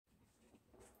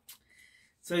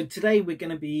So today we're going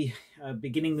to be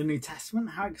beginning the New Testament.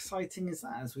 How exciting is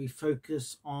that, as we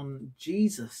focus on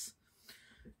Jesus,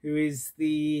 who is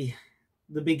the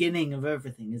beginning of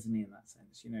everything, isn't he, in that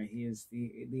sense? You know, he is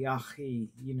the Achi,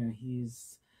 you know, he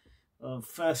is of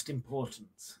first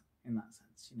importance in that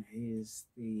sense. You know, he is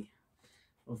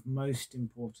of most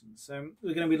importance. So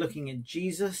we're going to be looking at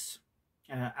Jesus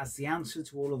as the answer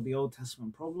to all of the Old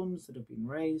Testament problems that have been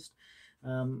raised.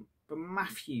 But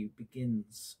Matthew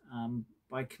begins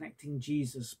by connecting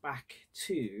Jesus back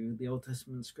to the Old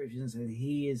Testament scriptures and saying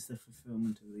he is the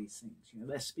fulfillment of these things. You know,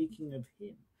 they're speaking of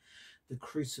him, the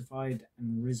crucified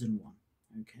and risen one.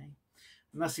 Okay,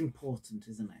 and that's important,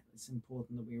 isn't it? It's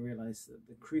important that we realize that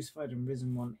the crucified and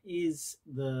risen one is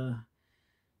the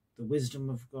wisdom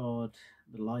of God,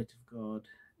 the light of God.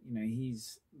 You know,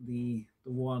 he's the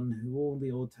one who all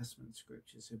the Old Testament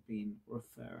scriptures have been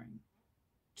referring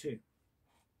to.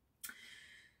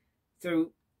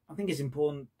 So I think it's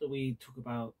important that we talk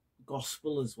about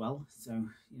gospel as well. So,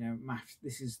 you know,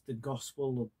 this is the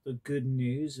gospel, of the good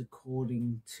news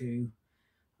according to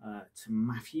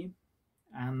Matthew.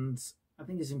 And I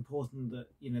think it's important that,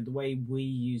 you know, the way we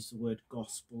use the word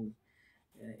gospel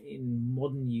in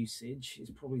modern usage is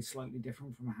probably slightly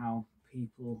different from how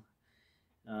people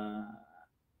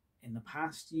in the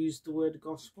past used the word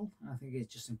gospel. And I think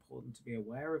it's just important to be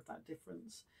aware of that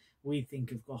difference. We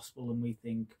think of gospel and we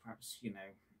think perhaps, you know,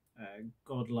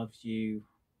 God loves you,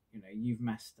 you know, you've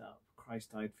messed up,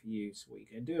 Christ died for you, so what are you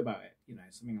going to do about it? You know,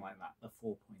 something like that, the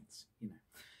 4 points, you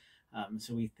know.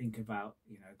 So we think about,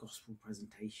 you know, gospel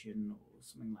presentation or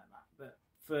something like that. But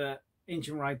for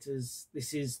ancient writers,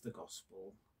 this is the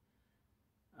gospel.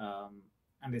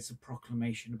 And it's a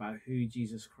proclamation about who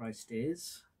Jesus Christ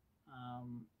is.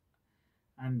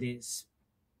 And it's,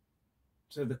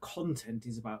 so the content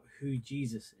is about who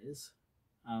Jesus is,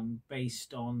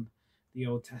 based on the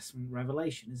Old Testament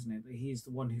revelation, isn't it? That he is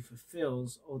the one who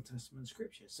fulfills Old Testament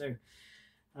scripture. So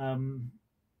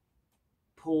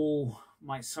Paul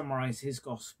might summarize his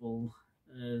gospel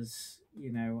as,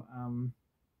 you know,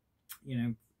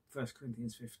 1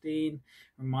 Corinthians 15,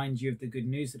 remind you of the good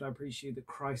news that I preach to you, that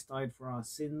Christ died for our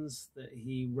sins, that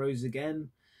he rose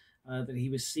again, that he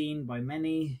was seen by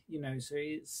many, you know. So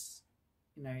it's,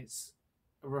 you know, it's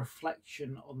a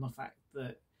reflection on the fact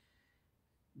that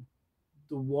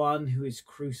the one who is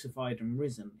crucified and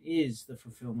risen is the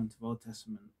fulfillment of Old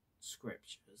Testament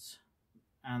scriptures.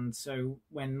 And so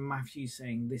when Matthew's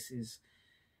saying this is,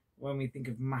 when we think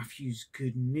of Matthew's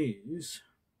good news,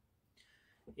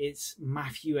 it's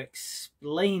Matthew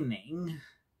explaining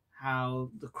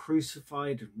how the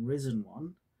crucified and risen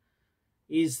one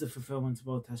is the fulfillment of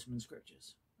Old Testament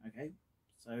scriptures. Okay,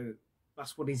 so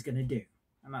that's what he's going to do.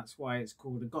 And that's why it's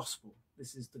called a gospel.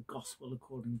 This is the gospel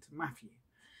according to Matthew.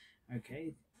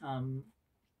 Okay,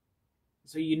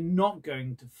 so you're not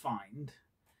going to find,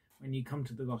 when you come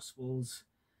to the Gospels,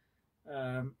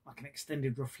 like an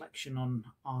extended reflection on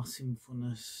our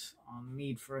sinfulness, our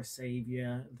need for a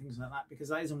saviour, and things like that, because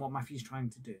that isn't what Matthew's trying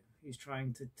to do. He's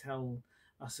trying to tell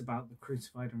us about the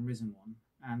crucified and risen one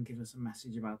and give us a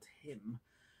message about him,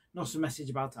 not a message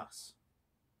about us.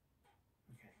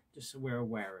 Okay, just so we're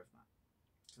aware of that.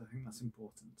 So I think that's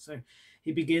important. So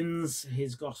he begins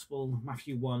his gospel,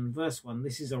 Matthew 1, verse 1.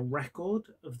 This is a record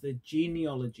of the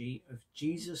genealogy of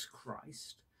Jesus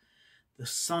Christ, the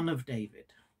son of David,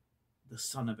 the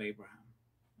son of Abraham.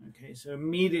 Okay, so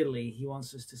immediately he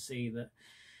wants us to see that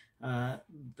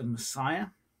the Messiah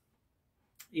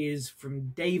is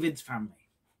from David's family.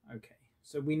 Okay,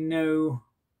 so we know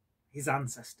his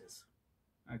ancestors.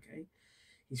 Okay,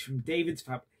 he's from David's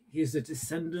family. He is a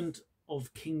descendant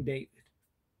of King David.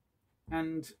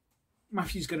 And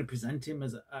Matthew's going to present him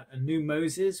as a new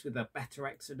Moses with a better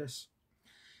Exodus,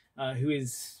 who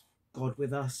is God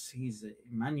with us. He's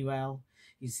Emmanuel.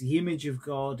 He's the image of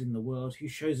God in the world, who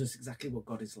shows us exactly what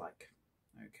God is like.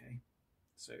 Okay,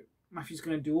 so Matthew's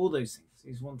going to do all those things.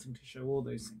 He's wanting to show all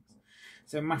those things.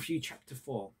 So Matthew chapter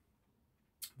 4,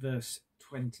 verse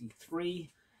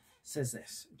 23 says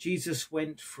this: Jesus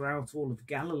went throughout all of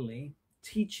Galilee,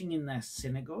 teaching in their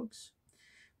synagogues,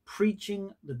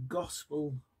 preaching the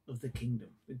gospel of the kingdom,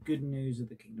 the good news of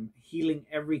the kingdom, healing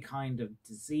every kind of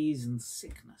disease and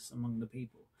sickness among the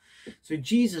people. So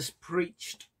Jesus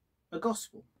preached a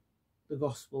gospel, the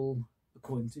gospel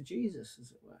according to Jesus,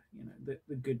 as it were. You know,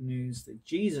 the good news that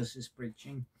Jesus is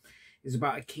preaching is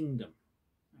about a kingdom.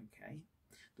 Okay,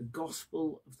 the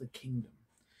gospel of the kingdom.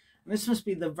 And this must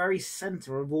be the very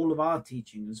center of all of our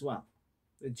teaching as well,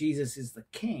 that Jesus is the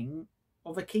king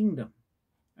of a kingdom.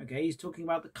 Okay, he's talking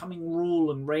about the coming rule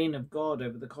and reign of God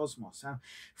over the cosmos. How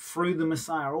through the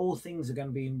Messiah, all things are going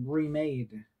to be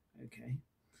remade. Okay,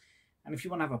 And if you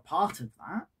want to have a part of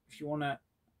that, if you want to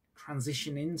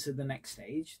transition into the next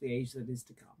stage, the age that is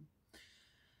to come,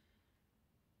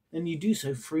 then you do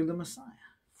so through the Messiah,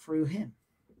 through him.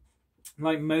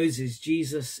 Like Moses,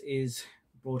 Jesus is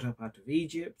brought up out of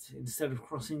Egypt. Instead of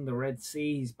crossing the Red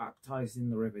Sea, he's baptized in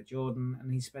the River Jordan,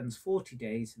 and he spends 40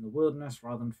 days in the wilderness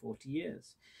rather than 40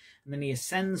 years. And then he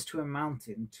ascends to a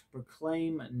mountain to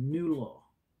proclaim a new law,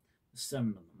 the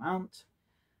Sermon on the Mount,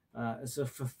 as a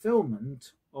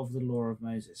fulfillment of the law of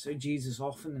Moses. So Jesus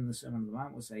often in the Sermon on the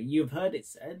Mount will say, "You've heard it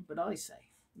said, but I say."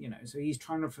 You know, so he's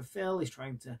trying to fulfill, he's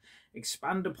trying to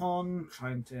expand upon,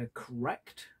 trying to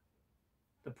correct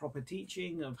the proper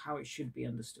teaching of how it should be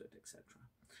understood, etc.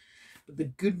 But the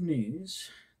good news,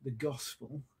 the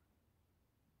gospel,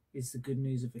 is the good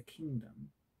news of a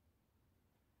kingdom,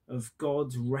 of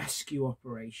God's rescue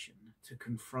operation to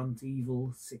confront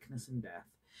evil, sickness, and death,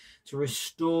 to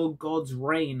restore God's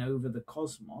reign over the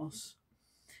cosmos,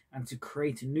 and to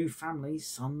create a new family,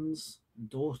 sons and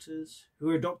daughters, who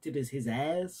are adopted as his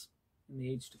heirs in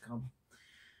the age to come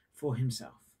for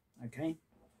himself. Okay?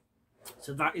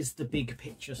 So that is the big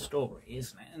picture story,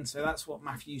 isn't it? And so that's what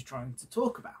Matthew's trying to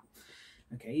talk about.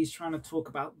 Okay, he's trying to talk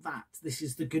about that. This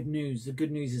is the good news. The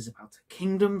good news is about a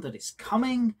kingdom that is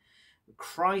coming.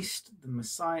 Christ, the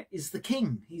Messiah, is the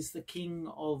king. He's the king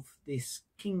of this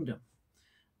kingdom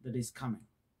that is coming.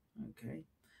 Okay,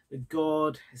 that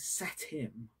God has set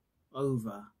him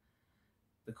over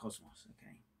the cosmos.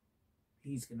 Okay,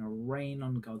 he's going to reign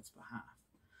on God's behalf.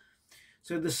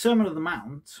 So the Sermon on the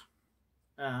Mount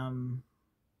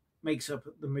makes up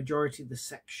the majority of the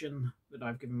section that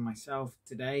I've given myself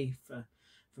today for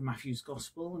Matthew's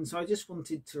Gospel. And so I just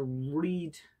wanted to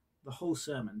read the whole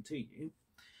sermon to you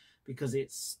because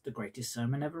it's the greatest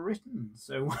sermon ever written.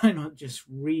 So why not just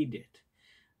read it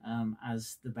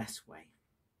as the best way?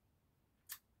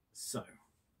 So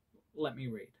let me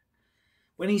read.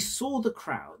 When he saw the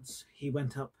crowds, he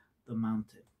went up the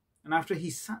mountain. And after he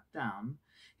sat down,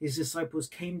 his disciples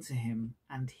came to him,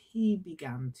 and he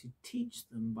began to teach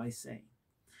them by saying,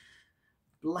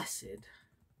 Blessed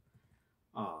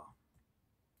are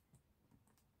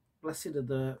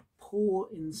the poor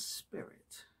in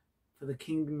spirit, for the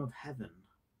kingdom of heaven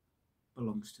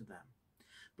belongs to them.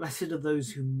 Blessed are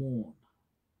those who mourn,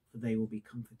 for they will be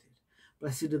comforted.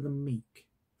 Blessed are the meek,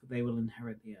 for they will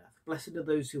inherit the earth. Blessed are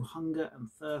those who hunger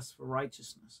and thirst for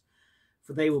righteousness,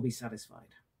 for they will be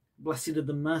satisfied. Blessed are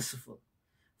the merciful,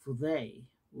 for they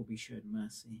will be shown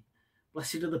mercy.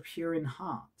 Blessed are the pure in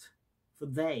heart, for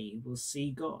they will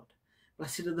see God.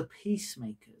 Blessed are the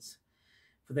peacemakers,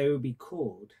 for they will be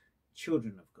called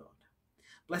children of God.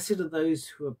 Blessed are those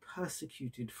who are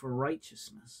persecuted for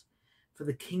righteousness, for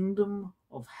the kingdom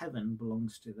of heaven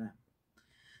belongs to them.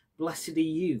 Blessed are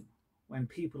you when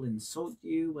people insult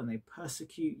you, when they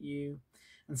persecute you,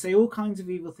 and say all kinds of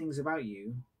evil things about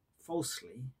you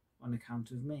falsely on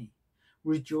account of me.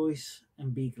 Rejoice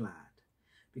and be glad,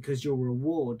 because your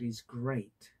reward is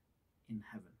great in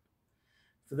heaven.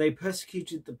 For they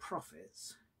persecuted the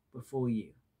prophets before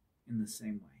you in the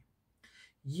same way.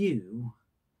 You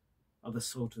are the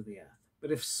salt of the earth.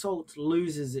 But if salt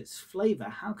loses its flavour,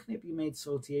 how can it be made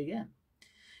salty again?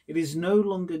 It is no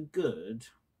longer good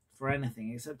for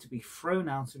anything except to be thrown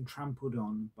out and trampled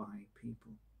on by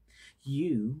people.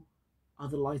 You are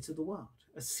the light of the world.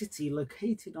 A city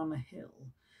located on a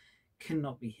hill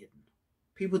cannot be hidden.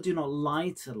 People do not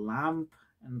light a lamp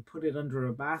and put it under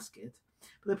a basket,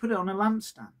 but they put it on a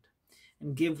lampstand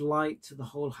and give light to the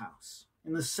whole house.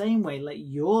 In the same way, let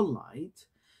your light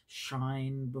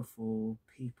shine before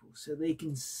people so they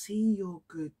can see your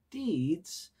good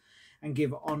deeds and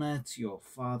give honor to your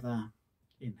Father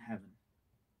in heaven.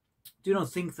 Do not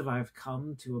think that I have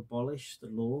come to abolish the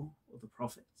law or the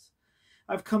prophets.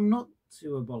 I've come not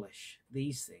to abolish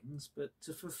these things, but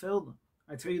to fulfill them.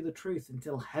 I tell you the truth,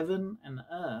 until heaven and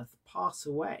earth pass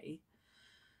away,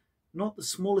 not the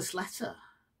smallest letter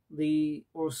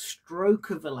or stroke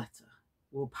of a letter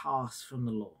will pass from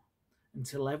the law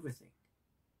until everything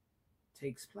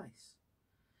takes place.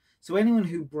 So anyone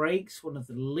who breaks one of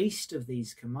the least of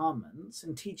these commandments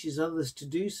and teaches others to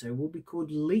do so will be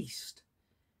called least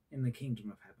in the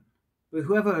kingdom of heaven. But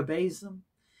whoever obeys them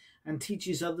and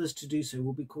teaches others to do so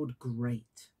will be called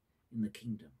great in the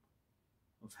kingdom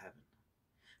of heaven.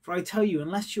 For I tell you,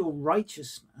 unless your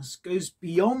righteousness goes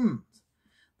beyond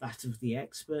that of the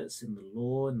experts in the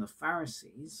law and the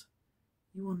Pharisees,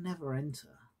 you will never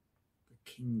enter the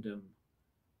kingdom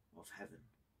of heaven.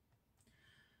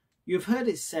 You have heard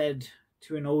it said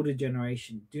to an older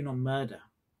generation, do not murder,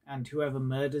 and whoever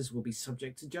murders will be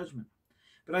subject to judgment.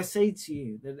 But I say to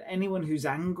you that anyone who's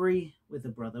angry with a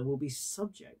brother will be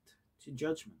subject to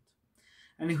judgment.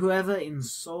 And whoever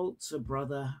insults a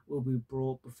brother will be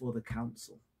brought before the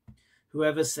council.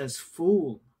 Whoever says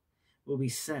fool will be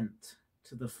sent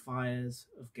to the fires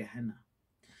of Gehenna.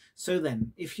 So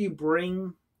then, if you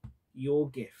bring your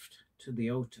gift to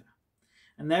the altar,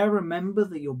 and there remember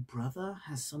that your brother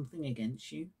has something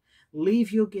against you,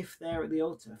 leave your gift there at the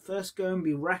altar. First go and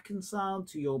be reconciled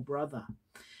to your brother,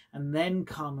 and then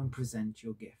come and present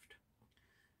your gift.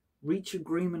 Reach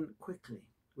agreement quickly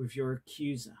with your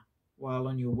accuser while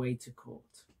on your way to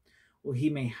court, or he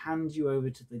may hand you over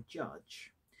to the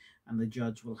judge, and the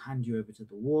judge will hand you over to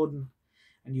the warden,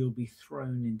 and you'll be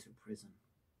thrown into prison.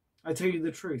 I tell you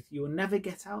the truth, you will never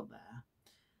get out there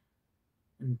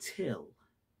until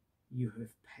you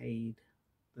have paid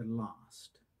the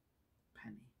last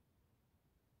penny.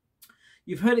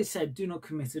 You've heard it said, do not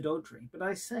commit adultery. But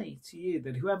I say to you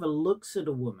that whoever looks at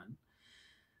a woman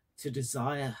to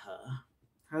desire her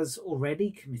has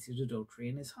already committed adultery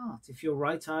in his heart. If your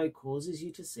right eye causes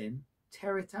you to sin,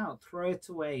 tear it out, throw it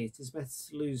away. It is better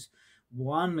to lose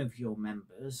one of your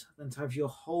members than to have your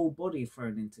whole body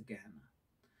thrown into Gehenna.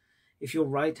 If your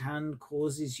right hand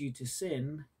causes you to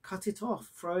sin, cut it off,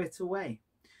 throw it away.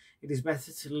 It is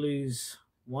better to lose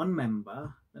one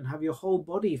member than have your whole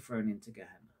body thrown into Gehenna.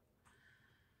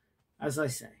 As I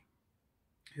say,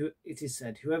 it is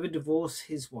said, whoever divorces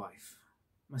his wife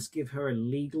must give her a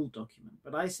legal document.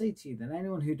 But I say to you that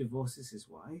anyone who divorces his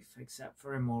wife, except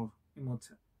for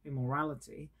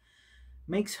immorality,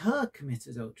 makes her commit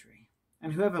adultery.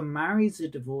 And whoever marries a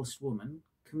divorced woman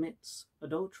commits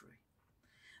adultery.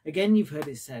 Again, you've heard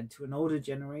it said to an older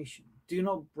generation, do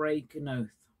not break an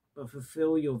oath, but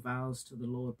fulfill your vows to the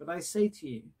Lord. But I say to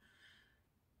you,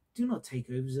 do not take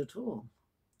oaths at all,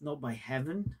 not by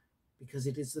heaven, because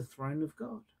it is the throne of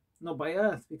God, not by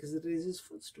earth, because it is his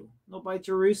footstool, not by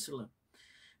Jerusalem,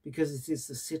 because it is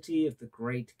the city of the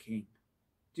great King.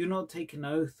 Do not take an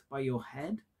oath by your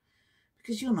head,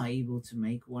 because you're not able to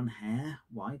make one hair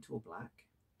white or black.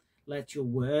 Let your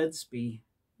words be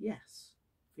yes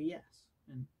for yes,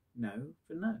 and no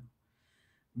for no.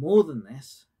 More than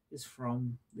this is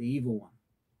from the evil one.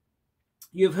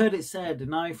 You have heard it said,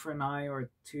 an eye for an eye or a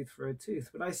tooth for a tooth.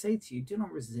 But I say to you, do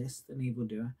not resist an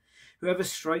evildoer. Whoever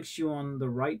strikes you on the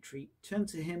right cheek, turn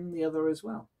to him the other as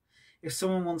well. If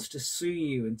someone wants to sue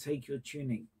you and take your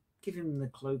tunic, give him the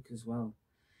cloak as well.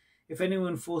 If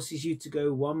anyone forces you to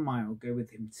go 1 mile, go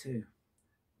with him 2.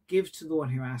 Give to the one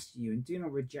who asks you, and do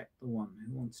not reject the one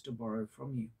who wants to borrow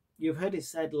from you. You have heard it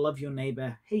said, love your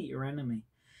neighbor, hate your enemy.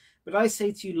 But I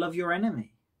say to you, love your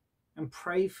enemy, and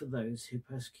pray for those who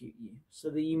persecute you, so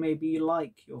that you may be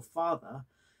like your Father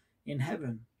in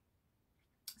heaven.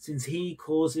 Since he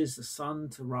causes the sun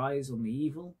to rise on the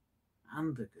evil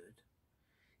and the good,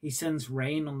 he sends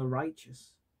rain on the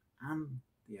righteous and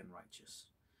the unrighteous.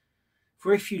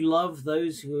 For if you love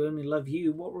those who only love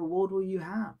you, what reward will you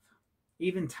have?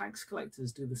 Even tax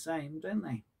collectors do the same, don't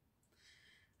they?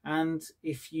 And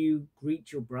if you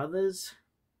greet your brothers,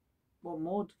 what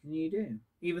more can you do?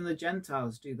 Even the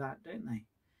Gentiles do that, don't they?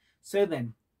 So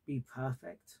then, be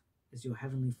perfect as your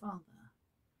heavenly Father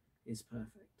is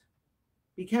perfect.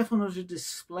 Be careful not to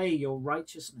display your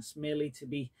righteousness merely to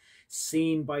be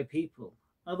seen by people.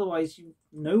 Otherwise, you've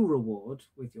no reward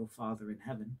with your Father in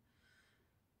heaven.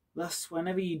 Thus,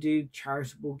 whenever you do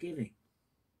charitable giving,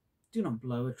 do not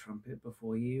blow a trumpet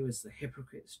before you as the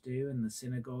hypocrites do in the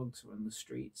synagogues or in the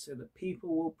streets, so that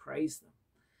people will praise them.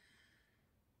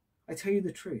 I tell you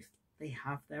the truth, they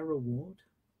have their reward.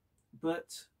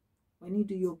 But when you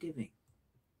do your giving,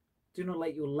 do not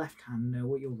let your left hand know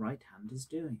what your right hand is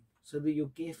doing, so that your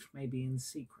gift may be in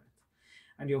secret,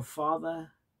 and your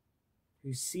Father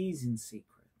who sees in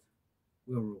secret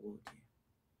will reward you.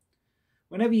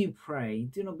 Whenever you pray,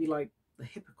 do not be like the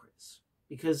hypocrites,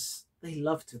 because they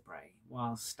love to pray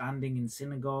while standing in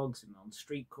synagogues and on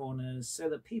street corners, so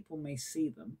that people may see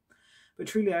them. But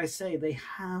truly I say, they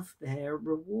have their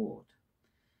reward.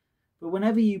 But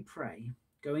whenever you pray,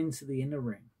 go into the inner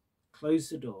room, close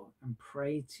the door, and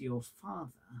pray to your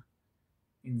Father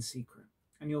in secret.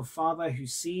 And your Father who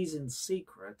sees in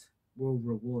secret will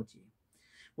reward you.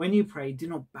 When you pray, do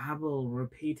not babble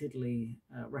repetitiously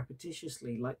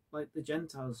like the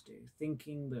Gentiles do,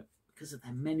 thinking that because of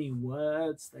their many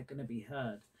words, they're going to be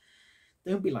heard.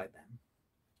 Don't be like them.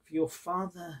 For your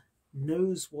Father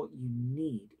knows what you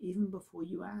need even before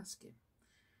you ask him.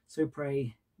 So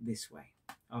pray this way.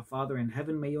 Our Father in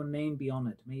heaven, may your name be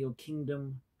honored. May your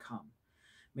kingdom come.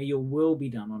 May your will be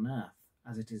done on earth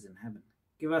as it is in heaven.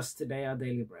 Give us today our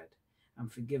daily bread,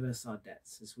 and forgive us our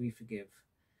debts as we forgive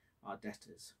our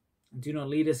debtors. And do not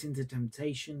lead us into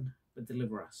temptation, but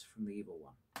deliver us from the evil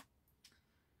one.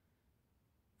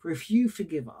 For if you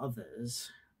forgive others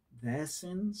their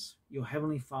sins, your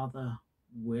heavenly Father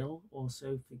will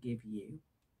also forgive you.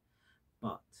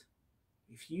 But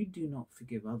if you do not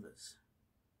forgive others,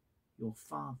 your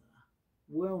Father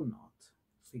will not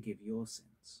forgive your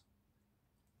sins.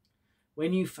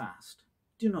 When you fast,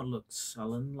 do not look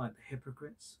sullen like the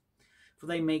hypocrites, for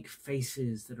they make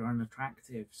faces that are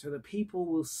unattractive, so that people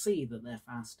will see that they're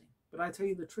fasting. But I tell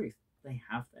you the truth, they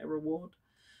have their reward.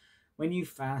 When you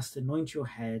fast, anoint your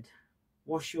head,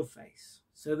 wash your face,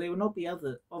 so that it will not be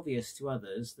obvious to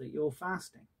others that you're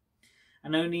fasting,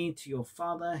 and only to your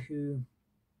Father who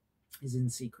is in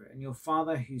secret, and your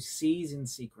Father who sees in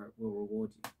secret will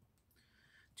reward you.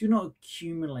 Do not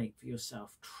accumulate for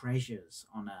yourself treasures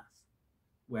on earth,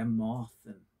 where moth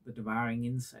and the devouring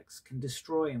insects can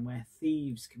destroy and where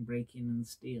thieves can break in and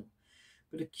steal.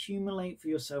 But accumulate for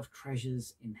yourself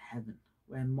treasures in heaven,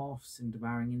 where moths and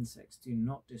devouring insects do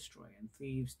not destroy and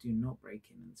thieves do not break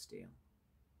in and steal.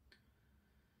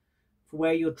 For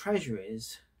where your treasure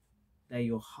is, there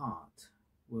your heart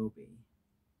will be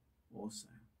also.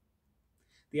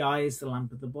 The eye is the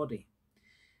lamp of the body.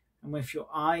 And if your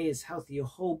eye is healthy, your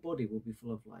whole body will be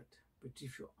full of light. But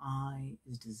if your eye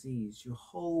is diseased, your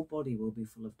whole body will be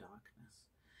full of darkness.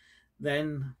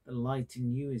 Then the light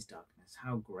in you is darkness.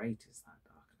 How great is that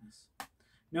darkness?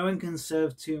 No one can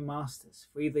serve two masters,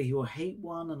 for either he will hate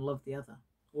one and love the other,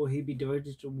 or he'll be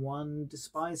devoted to one and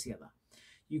despise the other.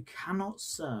 You cannot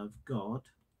serve God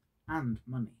and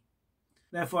money.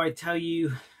 Therefore I tell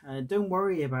you, don't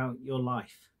worry about your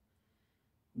life,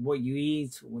 what you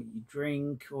eat or what you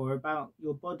drink, or about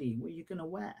your body, what you're going to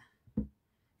wear.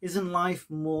 Isn't life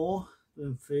more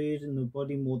than food and the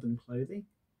body more than clothing?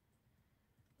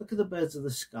 Look at the birds of the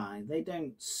sky. They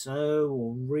don't sow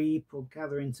or reap or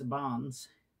gather into barns,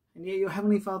 and yet your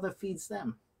heavenly Father feeds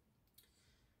them.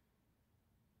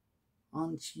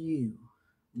 Aren't you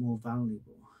more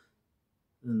valuable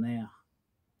than they are?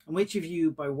 And which of you,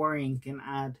 by worrying, can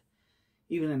add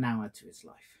even an hour to his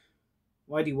life?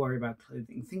 Why do you worry about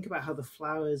clothing? Think about how the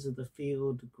flowers of the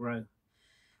field grow.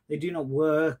 They do not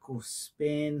work or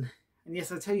spin. And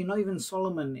yes, I tell you, not even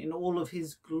Solomon in all of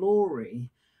his glory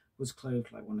was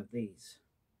clothed like one of these.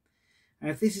 And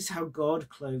if this is how God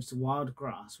clothes the wild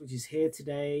grass, which is here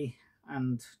today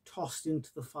and tossed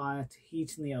into the fire to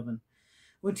heat in the oven,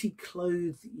 won't he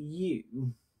clothe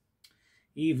you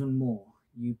even more,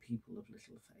 you people of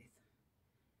little faith?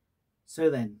 So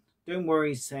then, don't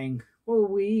worry saying, what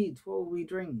will we eat? What will we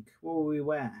drink? What will we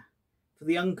wear? For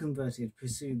the unconverted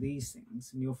pursue these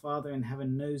things, and your Father in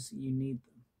heaven knows that you need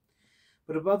them.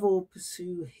 But above all,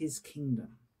 pursue his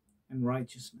kingdom and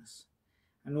righteousness,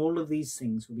 and all of these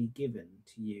things will be given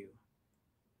to you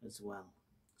as well.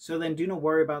 So then do not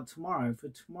worry about tomorrow, for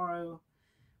tomorrow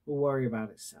will worry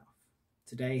about itself.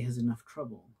 Today has enough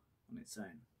trouble on its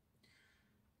own.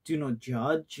 Do not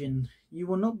judge, and you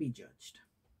will not be judged.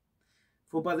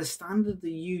 For by the standard that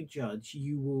you judge,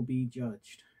 you will be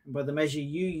judged. And by the measure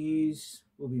you use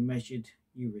will be measured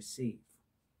you receive.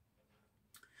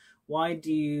 Why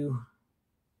do you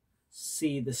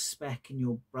see the speck in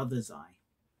your brother's eye,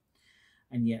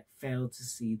 and yet fail to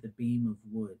see the beam of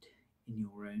wood in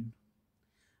your own?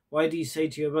 Why do you say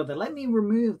to your brother, let me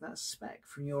remove that speck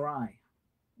from your eye,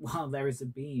 while there is a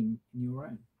beam in your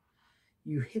own?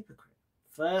 You hypocrite,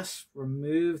 first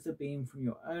remove the beam from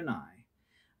your own eye,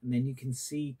 and then you can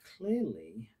see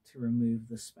clearly to remove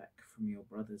the speck from your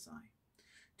brother's eye.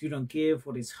 Do not give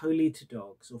what is holy to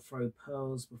dogs, or throw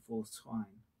pearls before swine.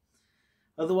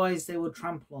 Otherwise they will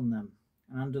trample on them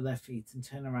and under their feet, and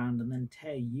turn around and then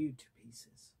tear you to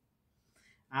pieces.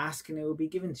 Ask and it will be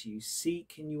given to you.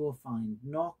 Seek and you will find.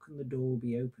 Knock and the door will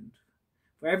be opened.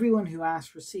 For everyone who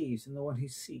asks receives, and the one who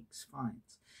seeks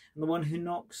finds, and the one who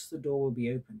knocks the door will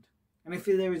be opened. And if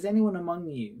there is anyone among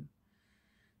you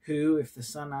who, if the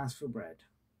son asks for bread,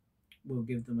 will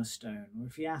give them a stone, or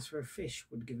if he asks for a fish,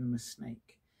 would give him a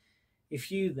snake.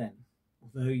 If you then,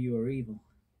 although you are evil,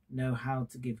 know how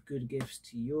to give good gifts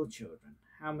to your children,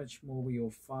 how much more will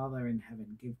your Father in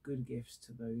heaven give good gifts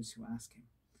to those who ask him?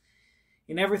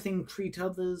 In everything treat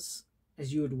others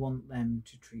as you would want them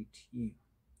to treat you,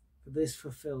 for this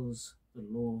fulfills the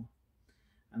law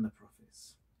and the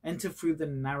prophets. Enter through the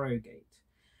narrow gate,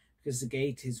 because the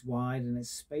gate is wide and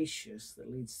it's spacious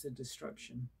that leads to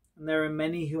destruction, and there are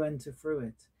many who enter through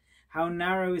it. How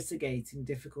narrow is the gate and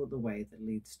difficult the way that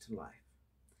leads to life,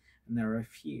 and there are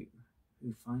few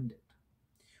who find it.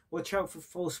 Watch out for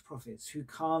false prophets who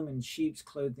come in sheep's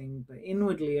clothing, but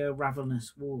inwardly are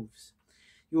ravenous wolves.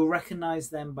 You will recognize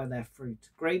them by their fruit.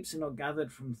 Grapes are not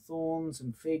gathered from thorns,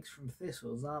 and figs from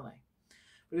thistles, are they?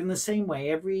 But in the same way,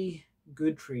 every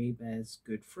good tree bears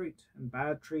good fruit, and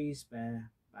bad trees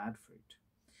bear bad fruit.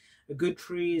 A good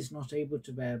tree is not able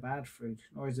to bear bad fruit,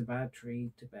 nor is a bad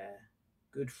tree to bear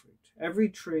good fruit. Every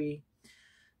tree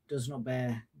does not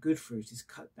bear good fruit is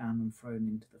cut down and thrown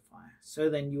into the fire. So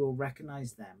then you will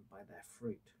recognize them by their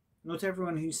fruit. Not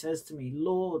everyone who says to me,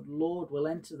 Lord, Lord, will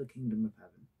enter the kingdom of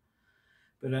heaven,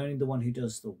 but only the one who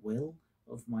does the will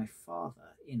of my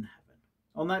Father in heaven.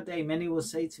 On that day, many will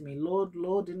say to me, Lord,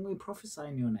 Lord, didn't we prophesy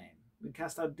in your name? We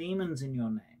cast out demons in your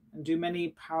name and do many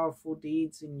powerful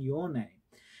deeds in your name.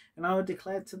 And I will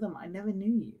declare to them, I never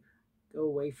knew you. Go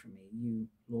away from me, you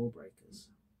lawbreakers.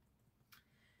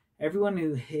 Everyone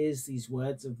who hears these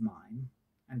words of mine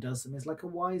and does them is like a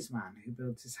wise man who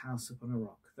built his house upon a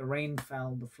rock. The rain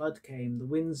fell, the flood came, the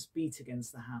winds beat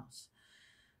against the house,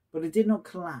 but it did not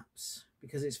collapse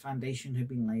because its foundation had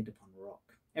been laid upon rock.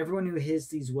 Everyone who hears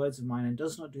these words of mine and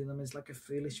does not do them is like a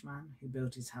foolish man who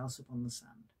built his house upon the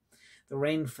sand. The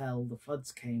rain fell, the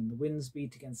floods came, the winds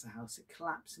beat against the house, it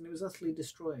collapsed, and it was utterly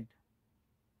destroyed.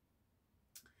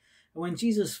 And when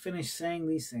Jesus finished saying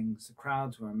these things, the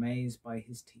crowds were amazed by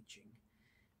his teaching,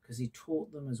 because he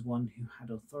taught them as one who had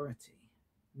authority,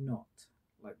 not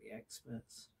like the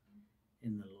experts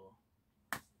in the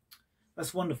law.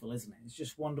 That's wonderful, isn't it? It's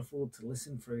just wonderful to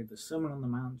listen through the Sermon on the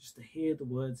Mount, just to hear the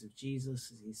words of Jesus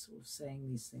as he's sort of saying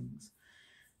these things.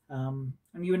 And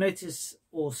you will notice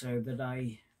also that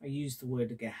I used the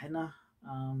word Gehenna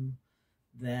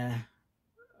there,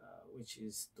 which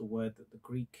is the word that the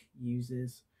Greek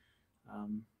uses.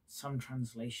 Some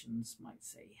translations might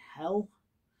say hell,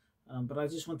 but I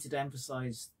just wanted to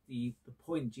emphasize the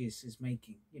point Jesus is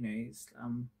making. You know, it's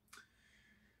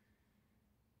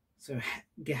so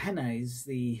Gehenna is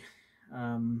the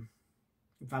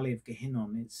valley of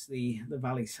Gehinnom. It's the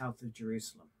valley south of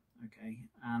Jerusalem. Okay,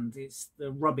 and it's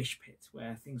the rubbish pit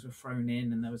where things were thrown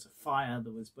in, and there was a fire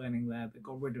that was burning there that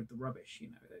got rid of the rubbish. You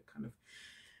know, that kind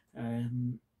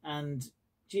of, and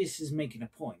Jesus is making a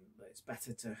point that it's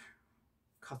better to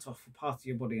cut off a part of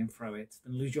your body and throw it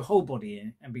than lose your whole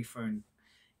body and be thrown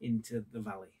into the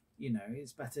valley. You know,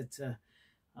 it's better to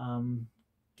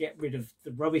get rid of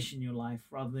the rubbish in your life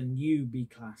rather than you be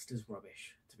classed as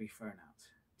rubbish to be thrown out.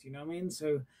 Do you know what I mean?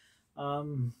 So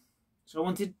so I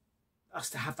wanted us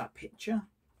to have that picture,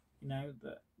 you know,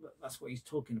 that's what he's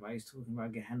talking about. He's talking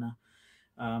about Gehenna,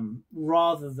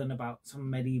 rather than about some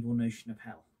medieval notion of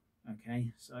hell.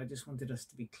 Okay, so I just wanted us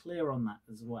to be clear on that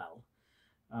as well,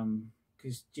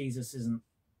 because Jesus isn't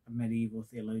a medieval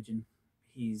theologian.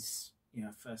 He's, you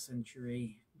know, first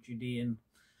century Judean,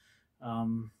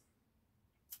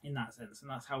 in that sense, and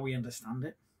that's how we understand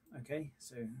it. Okay,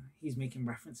 so he's making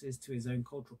references to his own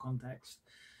cultural context,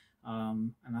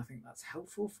 and I think that's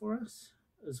helpful for us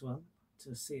as well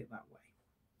to see it that way.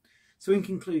 So in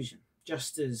conclusion,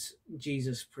 just as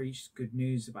Jesus preached good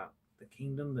news about the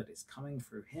kingdom that is coming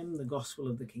through him, the gospel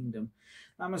of the kingdom,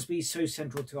 that must be so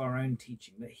central to our own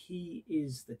teaching, that he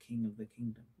is the king of the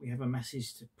kingdom. We have a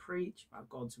message to preach about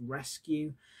God's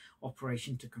rescue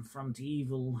operation, to confront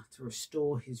evil, to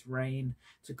restore his reign,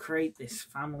 to create this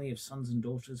family of sons and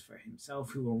daughters for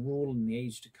himself who will rule in the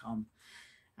age to come.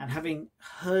 And having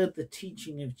heard the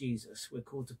teaching of Jesus, we're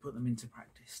called to put them into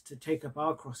practice, to take up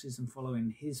our crosses and follow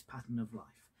in his pattern of life,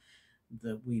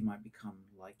 that we might become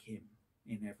like him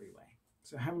in every way.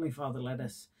 So Heavenly Father, let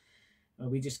us,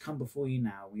 we just come before you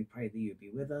now. We pray that you would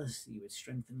be with us, that you would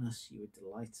strengthen us, you would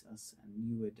delight us, and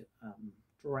you would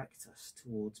direct us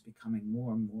towards becoming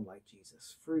more and more like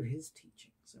Jesus through his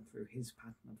teachings and through his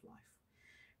pattern of life.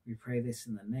 We pray this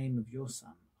in the name of your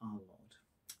Son, our Lord.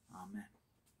 Amen.